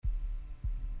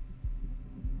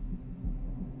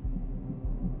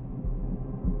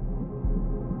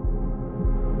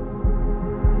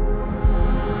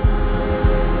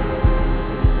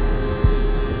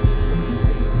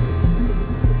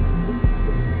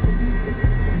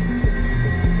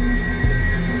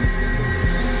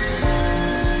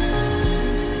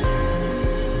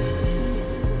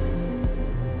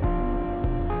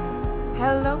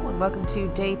welcome to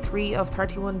day 3 of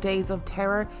 31 Days of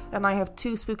Terror, and I have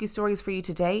 2 spooky stories for you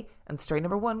today, and story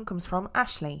number 1 comes from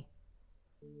Ashley.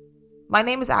 My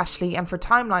name is Ashley, and for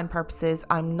timeline purposes,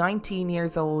 I'm 19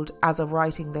 years old as of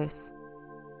writing this.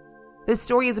 This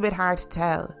story is a bit hard to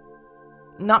tell,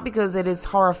 not because it is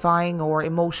horrifying or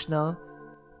emotional,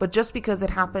 but just because it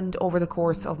happened over the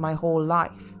course of my whole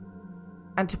life.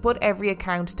 And to put every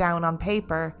account down on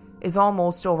paper is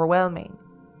almost overwhelming.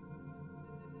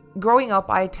 Growing up,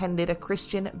 I attended a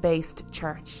Christian-based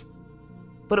church.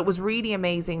 But it was really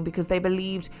amazing because they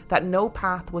believed that no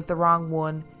path was the wrong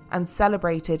one and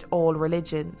celebrated all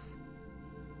religions.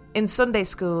 In Sunday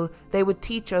school, they would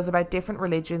teach us about different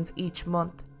religions each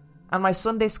month, and my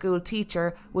Sunday school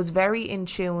teacher was very in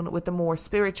tune with the more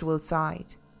spiritual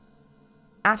side.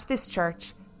 At this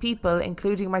church, people,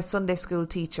 including my Sunday school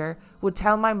teacher, would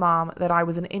tell my mom that I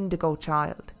was an indigo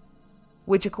child,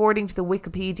 which according to the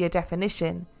Wikipedia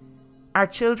definition, are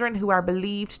children who are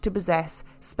believed to possess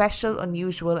special,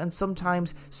 unusual and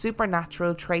sometimes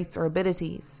supernatural traits or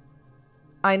abilities.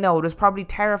 I know, it was probably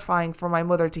terrifying for my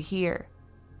mother to hear.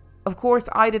 Of course,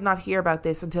 I did not hear about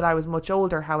this until I was much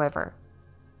older, however.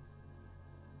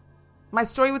 My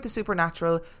story with the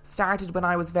supernatural started when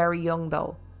I was very young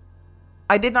though.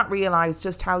 I did not realise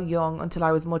just how young until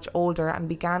I was much older and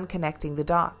began connecting the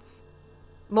dots.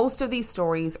 Most of these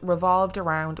stories revolved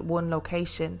around one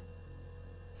location.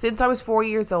 Since I was 4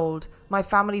 years old, my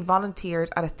family volunteered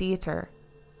at a theatre.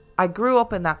 I grew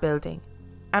up in that building,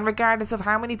 and regardless of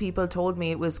how many people told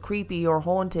me it was creepy or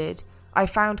haunted, I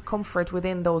found comfort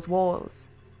within those walls.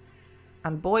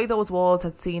 And boy, those walls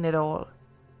had seen it all.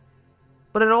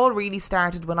 But it all really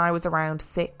started when I was around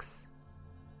 6.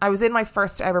 I was in my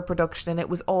first ever production and it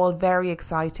was all very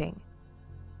exciting.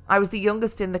 I was the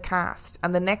youngest in the cast,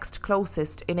 and the next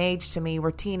closest in age to me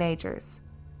were teenagers.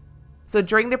 So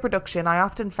during the production, I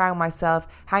often found myself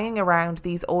hanging around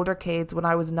these older kids when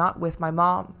I was not with my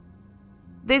mom.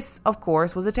 This, of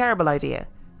course, was a terrible idea,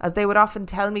 as they would often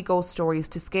tell me ghost stories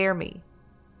to scare me.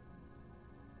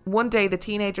 One day the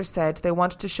teenagers said they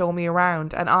wanted to show me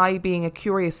around, and I, being a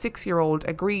curious 6-year-old,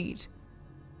 agreed.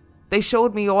 They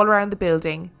showed me all around the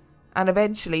building, and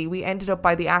eventually we ended up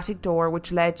by the attic door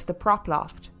which led to the prop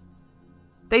loft.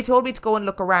 They told me to go and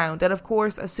look around, and of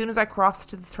course, as soon as I crossed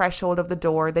to the threshold of the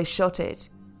door, they shut it.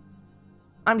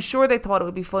 I'm sure they thought it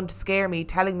would be fun to scare me,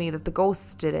 telling me that the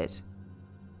ghosts did it.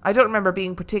 I don't remember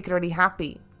being particularly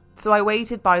happy, so I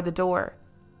waited by the door,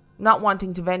 not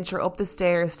wanting to venture up the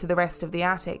stairs to the rest of the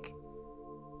attic.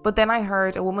 But then I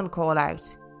heard a woman call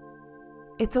out,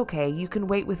 "It's okay, you can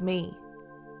wait with me."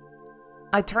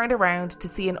 I turned around to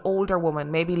see an older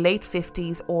woman, maybe late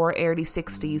 50s or early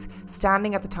 60s,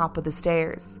 standing at the top of the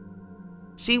stairs.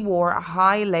 She wore a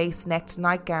high lace-necked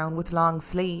nightgown with long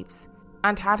sleeves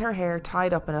and had her hair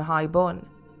tied up in a high bun.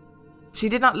 She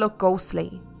did not look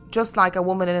ghostly, just like a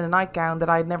woman in a nightgown that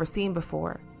I had never seen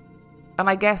before. And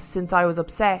I guess since I was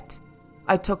upset,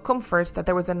 I took comfort that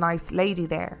there was a nice lady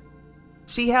there.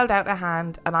 She held out a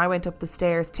hand and I went up the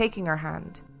stairs taking her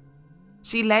hand.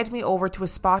 She led me over to a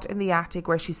spot in the attic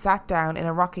where she sat down in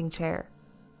a rocking chair.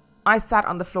 I sat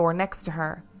on the floor next to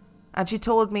her, and she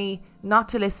told me not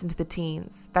to listen to the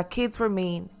teens, that kids were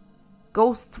mean,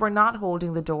 ghosts were not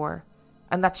holding the door,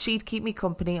 and that she'd keep me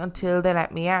company until they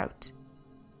let me out.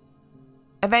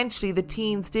 Eventually the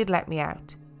teens did let me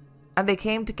out, and they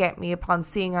came to get me upon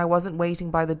seeing I wasn't waiting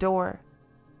by the door.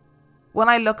 When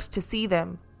I looked to see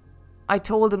them, I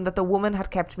told them that the woman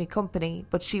had kept me company,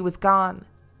 but she was gone,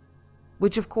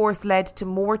 which of course led to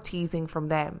more teasing from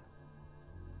them.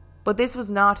 But this was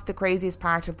not the craziest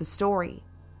part of the story.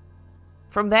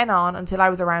 From then on, until I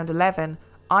was around 11,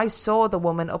 I saw the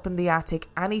woman up in the attic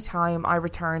any time I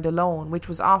returned alone, which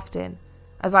was often,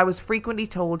 as I was frequently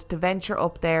told to venture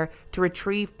up there to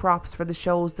retrieve props for the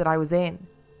shows that I was in.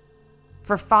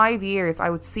 For 5 years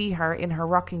I would see her in her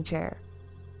rocking chair.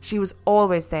 She was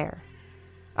always there,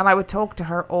 and I would talk to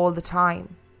her all the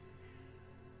time.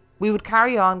 We would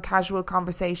carry on casual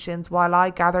conversations while I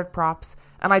gathered props,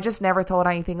 and I just never thought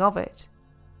anything of it.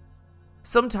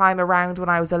 Sometime around when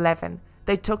I was 11,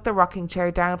 they took the rocking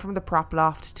chair down from the prop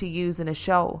loft to use in a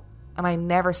show, and I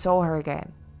never saw her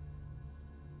again.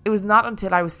 It was not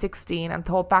until I was 16 and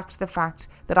thought back to the fact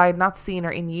that I had not seen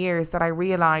her in years that I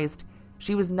realised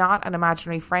she was not an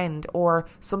imaginary friend or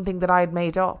something that I had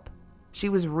made up. She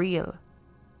was real,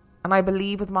 and I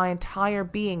believe with my entire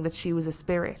being that she was a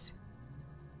spirit.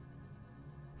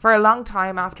 For a long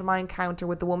time after my encounter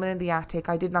with the woman in the attic,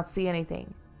 I did not see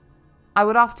anything. I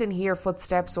would often hear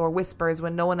footsteps or whispers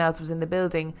when no one else was in the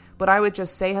building, but I would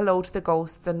just say hello to the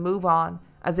ghosts and move on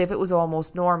as if it was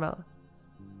almost normal.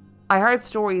 I heard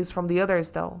stories from the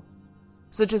others though.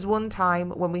 Such as one time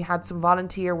when we had some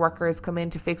volunteer workers come in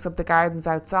to fix up the gardens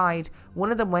outside, one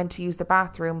of them went to use the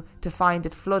bathroom to find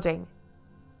it flooding.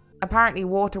 Apparently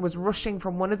water was rushing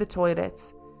from one of the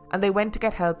toilets and they went to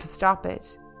get help to stop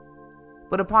it.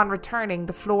 But upon returning,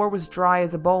 the floor was dry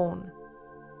as a bone.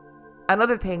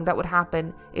 Another thing that would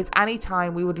happen is any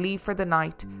time we would leave for the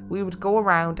night, we would go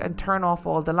around and turn off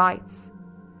all the lights.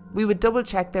 We would double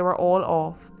check they were all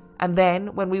off, and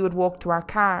then when we would walk to our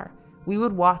car, we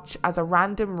would watch as a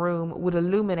random room would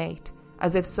illuminate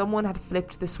as if someone had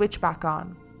flipped the switch back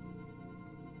on.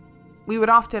 We would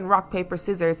often rock, paper,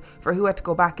 scissors for who had to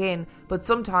go back in, but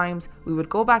sometimes we would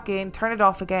go back in, turn it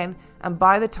off again, and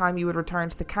by the time you would return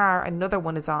to the car, another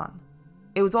one is on.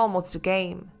 It was almost a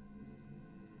game.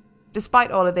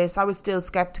 Despite all of this, I was still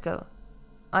skeptical.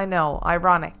 I know,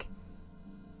 ironic.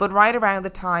 But right around the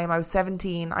time I was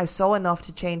 17, I saw enough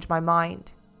to change my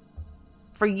mind.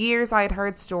 For years I had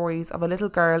heard stories of a little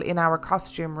girl in our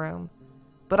costume room,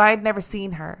 but I had never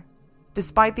seen her,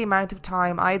 despite the amount of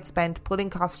time I had spent putting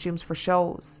costumes for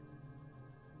shows.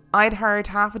 I had heard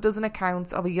half a dozen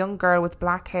accounts of a young girl with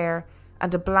black hair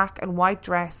and a black and white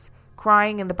dress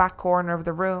crying in the back corner of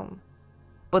the room.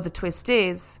 But the twist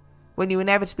is, when you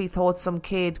inevitably thought some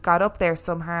kid got up there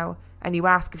somehow and you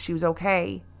ask if she was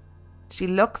okay, she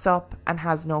looks up and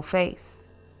has no face.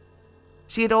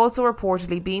 She had also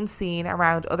reportedly been seen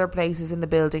around other places in the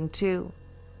building too,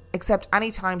 except any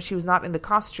time she was not in the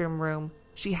costume room,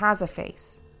 she has a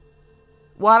face.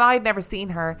 While I had never seen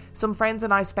her, some friends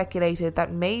and I speculated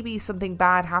that maybe something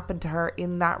bad happened to her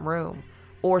in that room,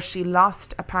 or she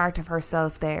lost a part of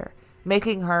herself there,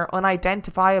 making her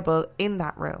unidentifiable in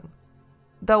that room.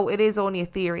 Though it is only a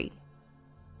theory.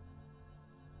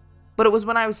 But it was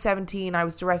when I was 17 I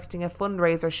was directing a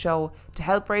fundraiser show to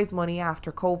help raise money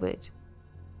after COVID.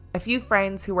 A few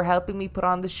friends who were helping me put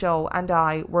on the show and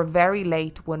I were very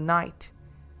late one night,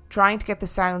 trying to get the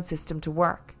sound system to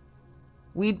work.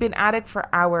 We'd been at it for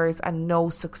hours and no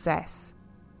success.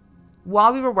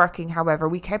 While we were working, however,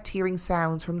 we kept hearing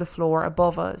sounds from the floor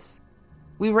above us.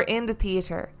 We were in the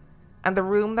theatre, and the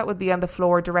room that would be on the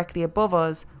floor directly above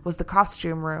us was the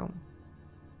costume room.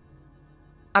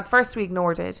 At first we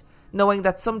ignored it, knowing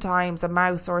that sometimes a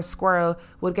mouse or a squirrel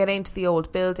would get into the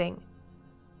old building.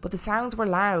 But the sounds were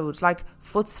loud, like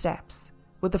footsteps,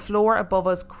 with the floor above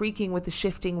us creaking with the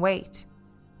shifting weight.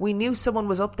 We knew someone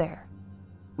was up there.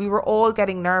 We were all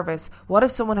getting nervous. What if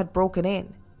someone had broken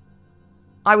in?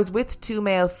 I was with 2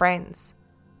 male friends,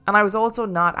 and I was also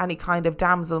not any kind of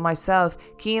damsel myself,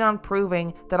 keen on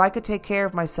proving that I could take care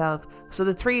of myself, so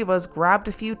the 3 of us grabbed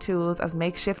a few tools as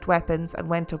makeshift weapons and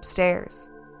went upstairs.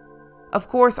 Of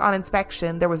course, on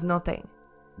inspection, there was nothing.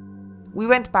 We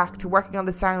went back to working on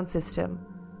the sound system,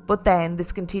 but then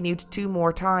this continued 2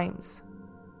 more times.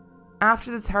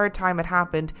 After the 3rd time it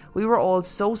happened, we were all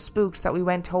so spooked that we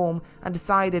went home and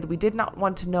decided we did not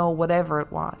want to know whatever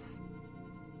it was.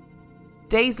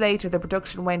 Days later, the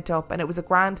production went up and it was a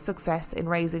grand success in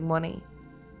raising money.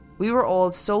 We were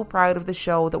all so proud of the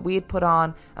show that we had put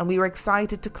on, and we were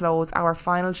excited to close our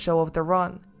final show of the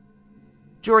run.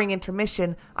 During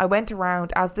intermission, I went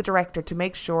around as the director to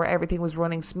make sure everything was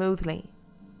running smoothly.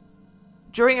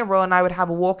 During a run, I would have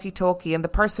a walkie-talkie and the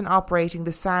person operating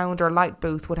the sound or light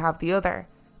booth would have the other,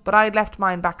 but I had left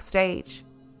mine backstage.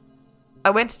 I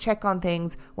went to check on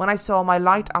things when I saw my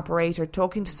light operator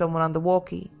talking to someone on the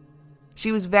walkie.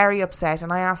 She was very upset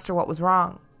and I asked her what was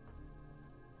wrong.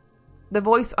 The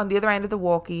voice on the other end of the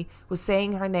walkie was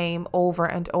saying her name over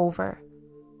and over.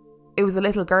 It was a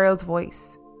little girl's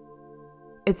voice.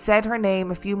 It said her name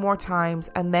a few more times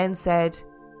and then said,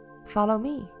 "Follow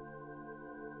me."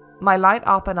 My light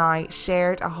op and I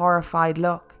shared a horrified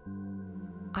look.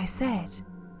 "I said,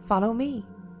 follow me,"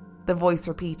 the voice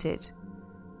repeated.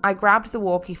 I grabbed the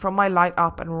walkie from my light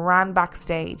op and ran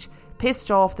backstage, pissed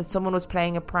off that someone was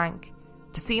playing a prank,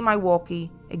 to see my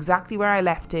walkie, exactly where I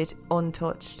left it,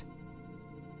 untouched.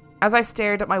 As I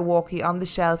stared at my walkie on the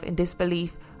shelf in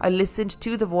disbelief, I listened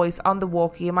to the voice on the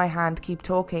walkie in my hand keep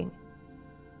talking.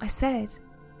 "I said,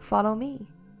 follow me,"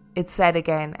 it said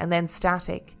again, and then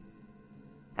static.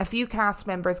 A few cast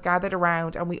members gathered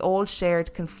around and we all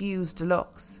shared confused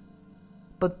looks.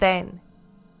 But then,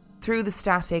 through the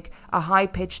static, a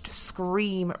high-pitched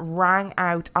scream rang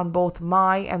out on both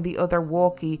my and the other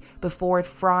walkie before it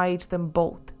fried them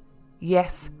both.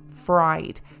 Yes,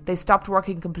 fried. They stopped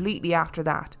working completely after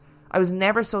that. I was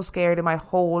never so scared in my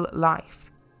whole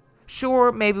life.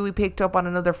 Sure, maybe we picked up on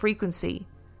another frequency,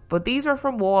 but these were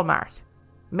from Walmart,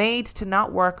 made to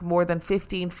not work more than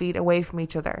 15 feet away from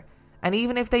each other. And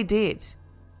even if they did,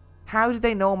 how did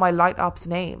they know my light op's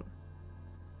name?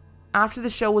 After the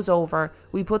show was over,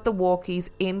 we put the walkies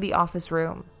in the office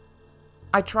room.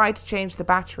 I tried to change the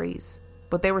batteries,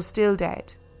 but they were still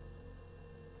dead.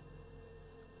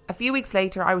 A few weeks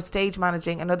later, I was stage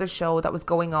managing another show that was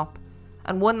going up,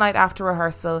 and one night after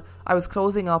rehearsal, I was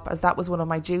closing up as that was one of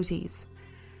my duties.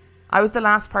 I was the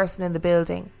last person in the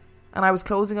building, and I was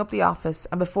closing up the office,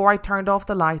 and before I turned off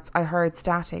the lights, I heard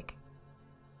static.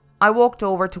 I walked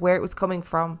over to where it was coming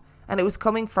from, and it was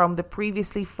coming from the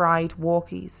previously fried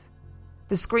walkies.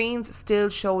 The screens still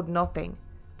showed nothing.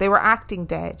 They were acting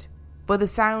dead, but the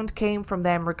sound came from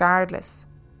them regardless.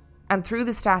 And through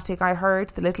the static I heard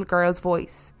the little girl's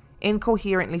voice,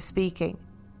 incoherently speaking.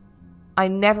 I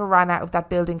never ran out of that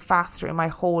building faster in my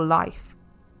whole life.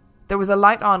 There was a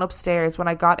light on upstairs when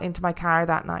I got into my car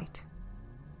that night.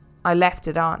 I left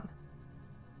it on.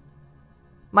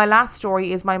 My last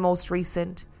story is my most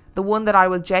recent, the one that I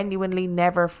will genuinely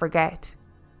never forget.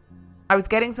 I was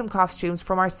getting some costumes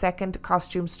from our second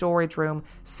costume storage room,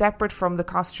 separate from the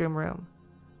costume room.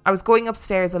 I was going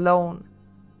upstairs alone,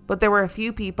 but there were a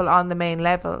few people on the main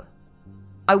level.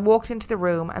 I walked into the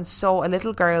room and saw a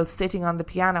little girl sitting on the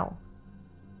piano.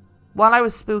 While I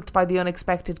was spooked by the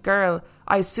unexpected girl,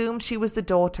 I assumed she was the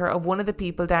daughter of one of the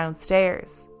people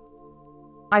downstairs.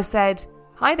 I said,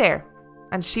 "Hi there,"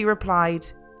 and she replied,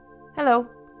 "Hello."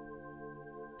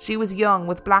 She was young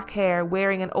with black hair,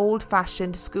 wearing an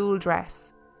old-fashioned school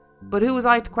dress. But who was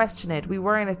I to question it? We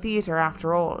were in a theatre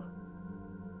after all.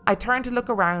 I turned to look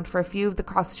around for a few of the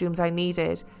costumes I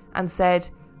needed and said,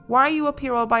 "Why are you up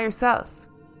here all by yourself?"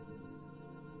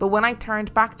 But when I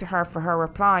turned back to her for her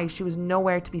reply, she was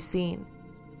nowhere to be seen.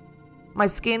 My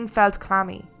skin felt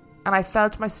clammy, and I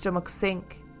felt my stomach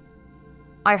sink.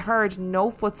 I heard no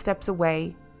footsteps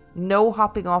away, no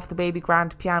hopping off the baby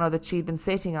grand piano that she'd been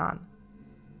sitting on.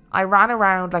 I ran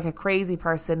around like a crazy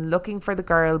person looking for the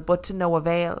girl, but to no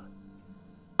avail.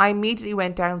 I immediately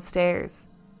went downstairs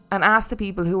and asked the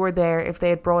people who were there if they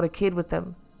had brought a kid with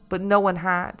them, but no one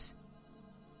had.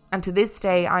 And to this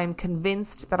day, I am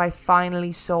convinced that I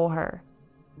finally saw her.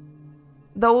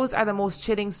 Those are the most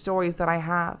chilling stories that I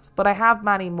have, but I have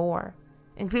many more,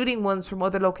 including ones from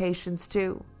other locations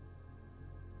too.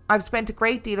 I've spent a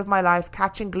great deal of my life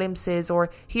catching glimpses or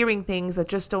hearing things that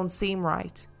just don't seem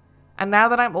right. And now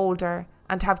that I'm older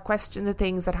and have questioned the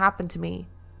things that happened to me,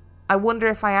 I wonder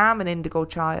if I am an indigo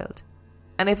child,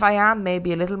 and if I am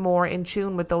maybe a little more in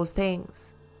tune with those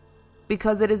things.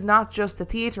 Because it is not just the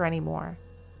theatre anymore.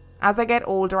 As I get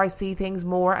older, I see things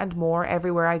more and more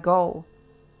everywhere I go.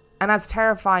 And as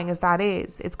terrifying as that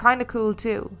is, it's kind of cool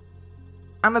too.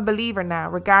 I'm a believer now,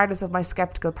 regardless of my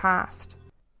skeptical past.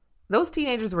 Those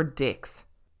teenagers were dicks.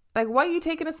 Like, why are you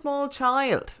taking a small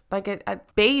child, like a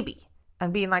baby,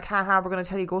 and being like, haha, we're going to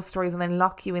tell you ghost stories and then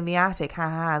lock you in the attic,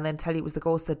 haha, and then tell you it was the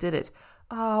ghost that did it.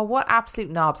 Oh, what absolute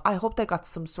knobs. I hope they got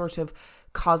some sort of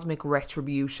cosmic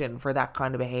retribution for that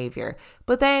kind of behaviour.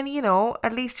 But then, you know,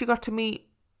 at least you got to meet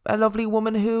a lovely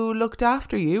woman who looked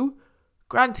after you.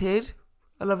 Granted,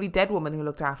 a lovely dead woman who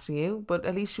looked after you, but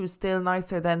at least she was still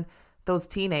nicer than those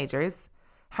teenagers.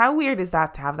 How weird is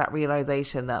that to have that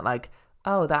realisation that, like,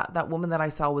 oh, that woman that I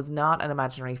saw was not an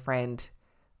imaginary friend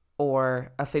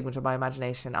or a figment of my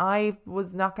imagination. I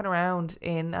was knocking around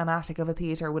in an attic of a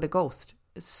theatre with a ghost.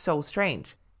 It's so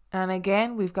strange. And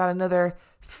again, we've got another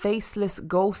faceless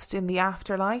ghost in the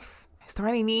afterlife. Is there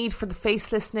any need for the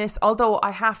facelessness? Although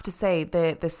I have to say,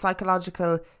 the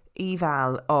psychological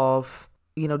eval of,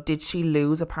 you know, did she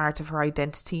lose a part of her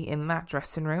identity in that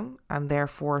dressing room and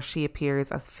therefore she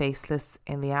appears as faceless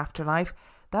in the afterlife?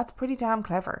 That's pretty damn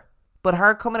clever. But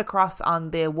her coming across on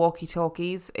the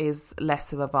walkie-talkies is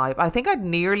less of a vibe. I think I'd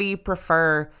nearly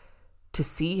prefer to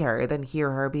see her than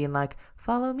hear her being like,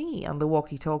 "Follow me" on the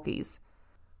walkie-talkies.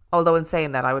 Although in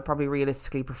saying that, I would probably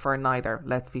realistically prefer neither,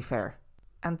 let's be fair.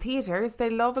 And theatres, they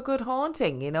love a good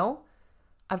haunting, you know?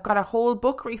 I've got a whole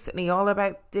book recently all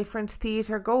about different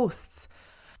theatre ghosts.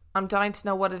 I'm dying to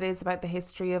know what it is about the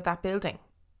history of that building.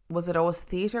 Was it always a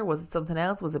theatre? Was it something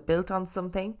else? Was it built on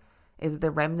something? Is it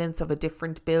the remnants of a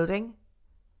different building?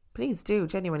 Please do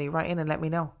genuinely write in and let me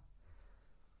know.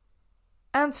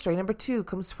 And story number 2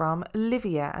 comes from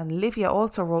Livia, and Livia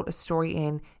also wrote a story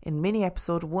in mini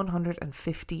episode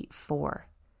 154.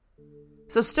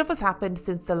 So stuff has happened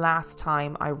since the last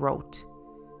time I wrote.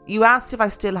 You asked if I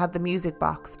still had the music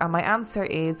box, and my answer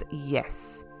is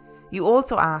yes. You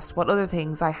also asked what other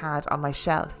things I had on my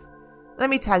shelf. Let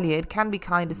me tell you, it can be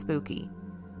kind of spooky.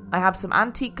 I have some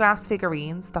antique glass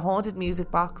figurines, the haunted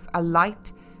music box, a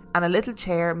light, and a little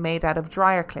chair made out of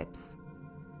dryer clips.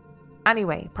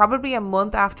 Anyway, probably a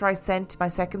month after I sent my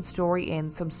second story in,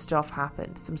 some stuff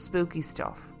happened, some spooky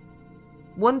stuff.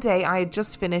 One day I had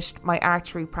just finished my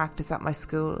archery practice at my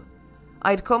school.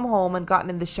 I had come home and gotten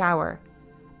in the shower.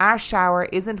 Our shower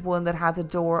isn't one that has a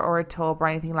door or a tub or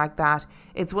anything like that.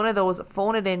 It's one of those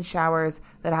phone-it-in showers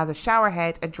that has a shower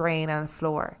head, a drain and a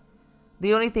floor.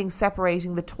 The only thing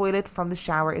separating the toilet from the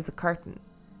shower is a curtain.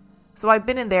 So I'd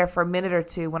been in there for a minute or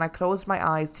two when I closed my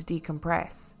eyes to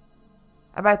decompress.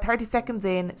 About 30 seconds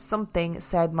in, something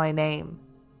said my name.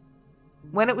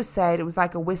 When it was said, it was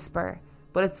like a whisper,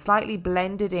 but it slightly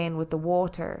blended in with the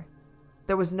water.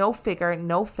 There was no figure,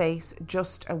 no face,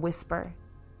 just a whisper.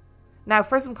 Now,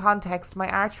 for some context, my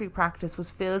archery practice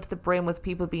was filled to the brim with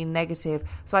people being negative,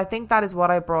 so I think that is what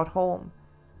I brought home.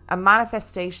 A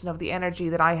manifestation of the energy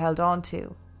that I held on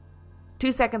to.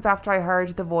 2 seconds after I heard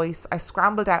the voice, I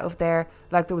scrambled out of there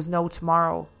like there was no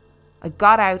tomorrow. I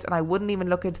got out and I wouldn't even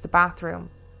look into the bathroom.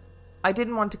 I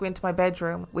didn't want to go into my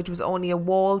bedroom, which was only a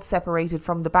wall separated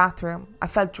from the bathroom. I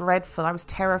felt dreadful. I was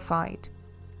terrified.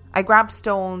 I grabbed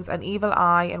stones, an evil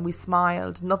eye, and we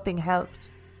smiled. Nothing helped.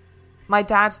 My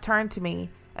dad turned to me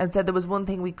and said there was one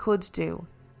thing we could do.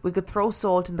 We could throw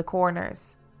salt in the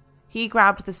corners. He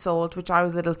grabbed the salt, which I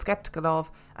was a little sceptical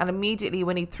of, and immediately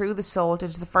when he threw the salt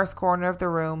into the first corner of the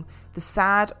room, the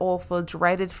sad, awful,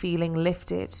 dreaded feeling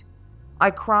lifted.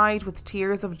 I cried with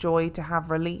tears of joy to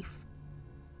have relief.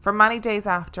 For many days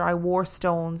after, I wore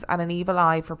stones and an evil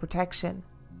eye for protection.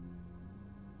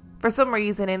 For some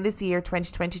reason, in this year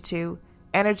 2022,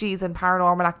 energies and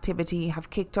paranormal activity have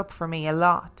kicked up for me a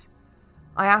lot.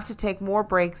 I have to take more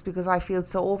breaks because I feel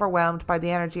so overwhelmed by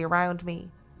the energy around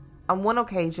me. On one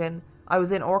occasion, I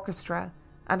was in orchestra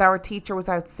and our teacher was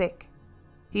out sick.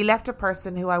 He left a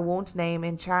person who I won't name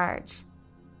in charge.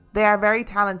 They are very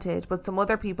talented, but some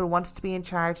other people wanted to be in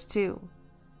charge too.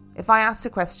 If I asked a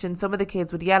question, some of the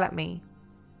kids would yell at me.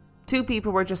 2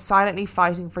 people were just silently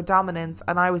fighting for dominance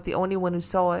and I was the only one who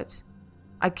saw it.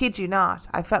 I kid you not,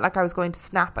 I felt like I was going to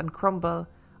snap and crumble.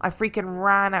 I freaking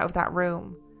ran out of that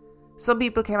room. Some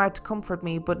people came out to comfort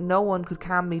me, but no one could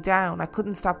calm me down. I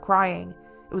couldn't stop crying.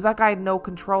 It was like I had no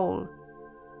control.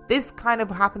 This kind of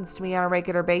happens to me on a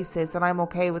regular basis and I'm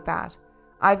okay with that.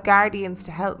 I have guardians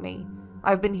to help me.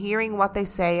 I've been hearing what they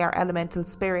say are elemental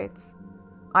spirits.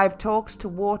 I've talked to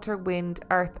water, wind,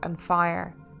 earth and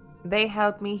fire. They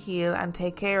help me heal and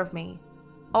take care of me.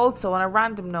 Also, on a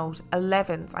random note,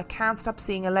 11s. I can't stop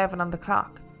seeing 11 on the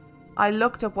clock. I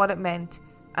looked up what it meant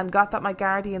and got that my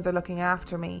guardians are looking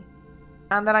after me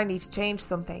and that I need to change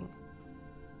something.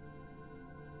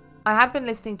 I had been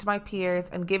listening to my peers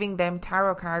and giving them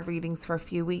tarot card readings for a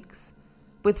few weeks,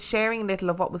 with sharing little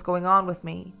of what was going on with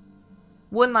me.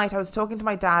 One night I was talking to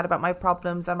my dad about my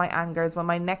problems and my angers when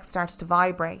my neck started to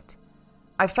vibrate.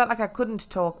 I felt like I couldn't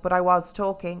talk, but I was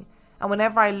talking, and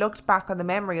whenever I looked back on the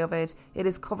memory of it, it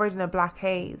is covered in a black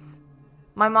haze.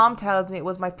 My mom tells me it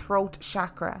was my throat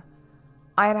chakra.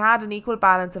 I had had an equal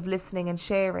balance of listening and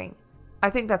sharing. I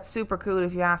think that's super cool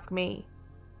if you ask me.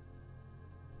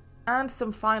 And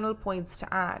some final points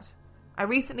to add. I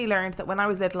recently learned that when I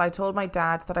was little I told my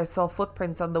dad that I saw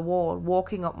footprints on the wall,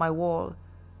 walking up my wall.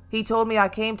 He told me I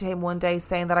came to him one day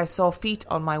saying that I saw feet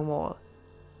on my wall.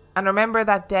 And remember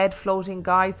that dead floating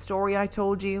guy story I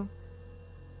told you?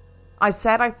 I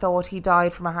said I thought he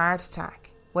died from a heart attack.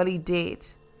 Well, he did.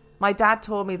 My dad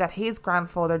told me that his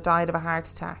grandfather died of a heart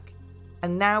attack.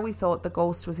 And now we thought the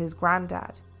ghost was his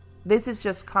granddad. This is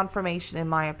just confirmation in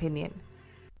my opinion.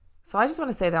 So I just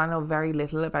want to say that I know very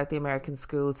little about the American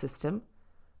school system.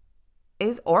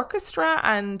 Is orchestra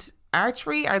and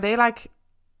archery, are they like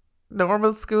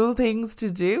normal school things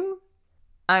to do?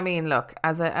 I mean, look,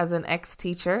 as an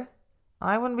ex-teacher,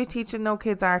 I wouldn't be teaching no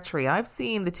kids archery. I've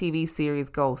seen the TV series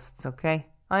Ghosts, okay?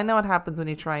 I know what happens when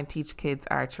you try and teach kids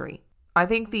archery. I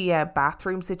think the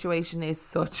bathroom situation is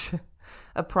such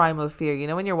a primal fear. You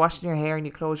know, when you're washing your hair and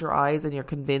you close your eyes and you're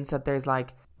convinced that there's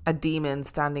like a demon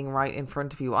standing right in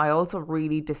front of you. I also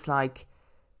really dislike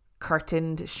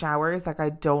curtained showers. Like, I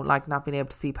don't like not being able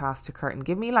to see past a curtain.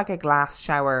 Give me like a glass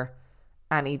shower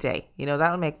any day. You know,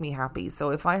 that'll make me happy. So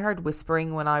if I heard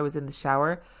whispering when I was in the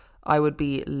shower, I would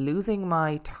be losing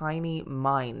my tiny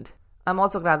mind. I'm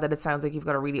also glad that it sounds like you've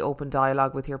got a really open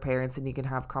dialogue with your parents and you can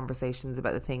have conversations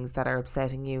about the things that are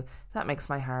upsetting you. That makes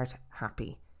my heart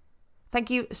happy. Thank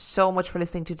you so much for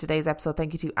listening to today's episode.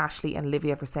 Thank you to Ashley and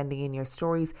Livia for sending in your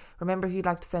stories. Remember, if you'd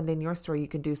like to send in your story, you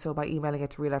can do so by emailing it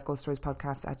to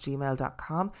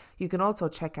reallifeghoststoriespodcast@gmail.com. You can also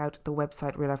check out the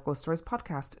website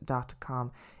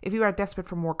reallifeghoststoriespodcast.com. If you are desperate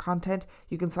for more content,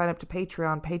 you can sign up to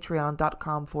Patreon,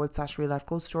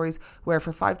 patreon.com/reallifeghoststories, where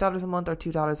for $5 a month or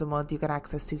 $2 a month, you get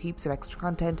access to heaps of extra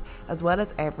content, as well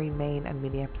as every main and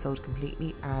mini episode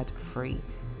completely ad-free.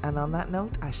 And on that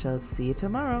note, I shall see you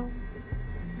tomorrow.